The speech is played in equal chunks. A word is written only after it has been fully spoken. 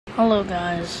Hello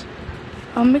guys,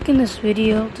 I'm making this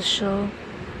video to show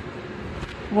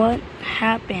what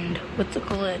happened with the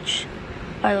glitch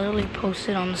I literally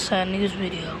posted on the sad news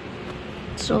video.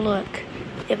 So look,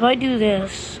 if I do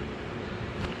this,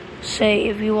 say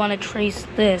if you want to trace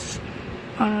this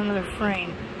on another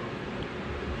frame,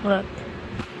 look,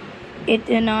 it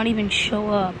did not even show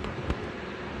up.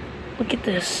 Look at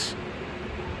this.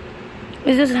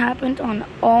 This has happened on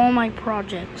all my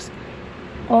projects.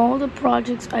 All the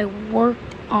projects I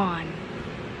worked on.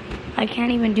 I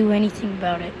can't even do anything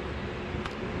about it.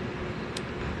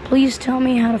 Please tell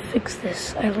me how to fix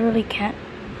this. I literally can't.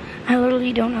 I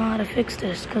literally don't know how to fix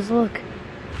this. Because look.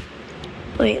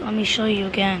 Wait, let me show you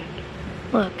again.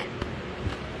 Look.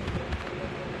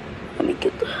 Let me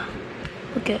get the...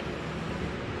 Look at...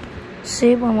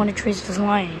 Say if I want to trace this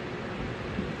line.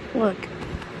 Look.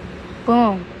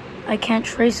 Boom. I can't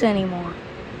trace it anymore.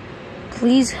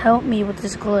 Please help me with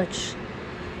this glitch.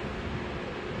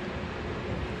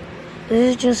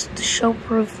 This is just to show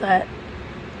proof that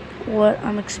what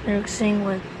I'm experiencing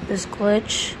with this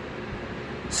glitch.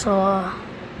 So,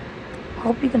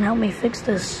 hope you can help me fix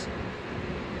this.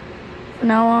 From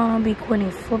now on, I'll be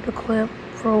quitting FlipaClip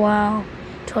for a while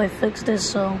until I fix this,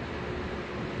 so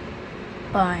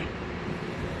bye.